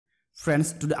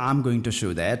Friends, today I'm going to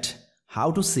show that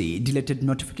how to see deleted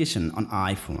notification on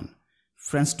iPhone.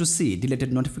 Friends, to see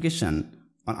deleted notification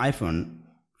on iPhone,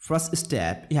 first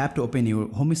step, you have to open your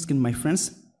home screen, my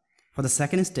friends. For the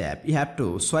second step, you have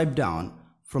to swipe down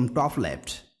from top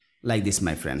left like this,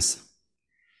 my friends.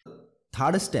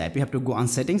 Third step, you have to go on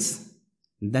settings,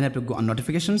 then you have to go on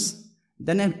notifications,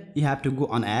 then you have to go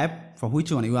on app for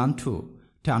which one you want to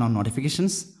turn on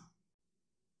notifications.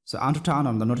 So I want to turn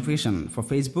on the notification for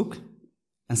Facebook,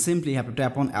 and simply you have to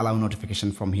tap on allow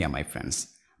notification from here, my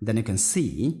friends. Then you can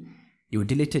see your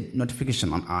deleted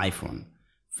notification on iPhone.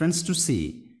 Friends, to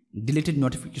see deleted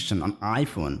notification on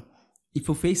iPhone, if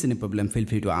you face any problem, feel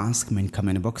free to ask me in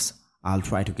comment box. I'll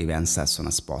try to give answers as soon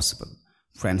as possible.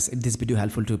 Friends, if this video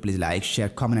helpful to you, please like, share,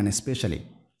 comment, and especially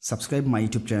subscribe my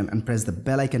YouTube channel and press the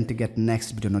bell icon to get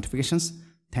next video notifications.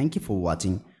 Thank you for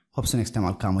watching. Hope so next time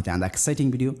I'll come with another exciting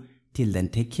video. Till then,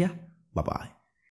 take care. Bye bye.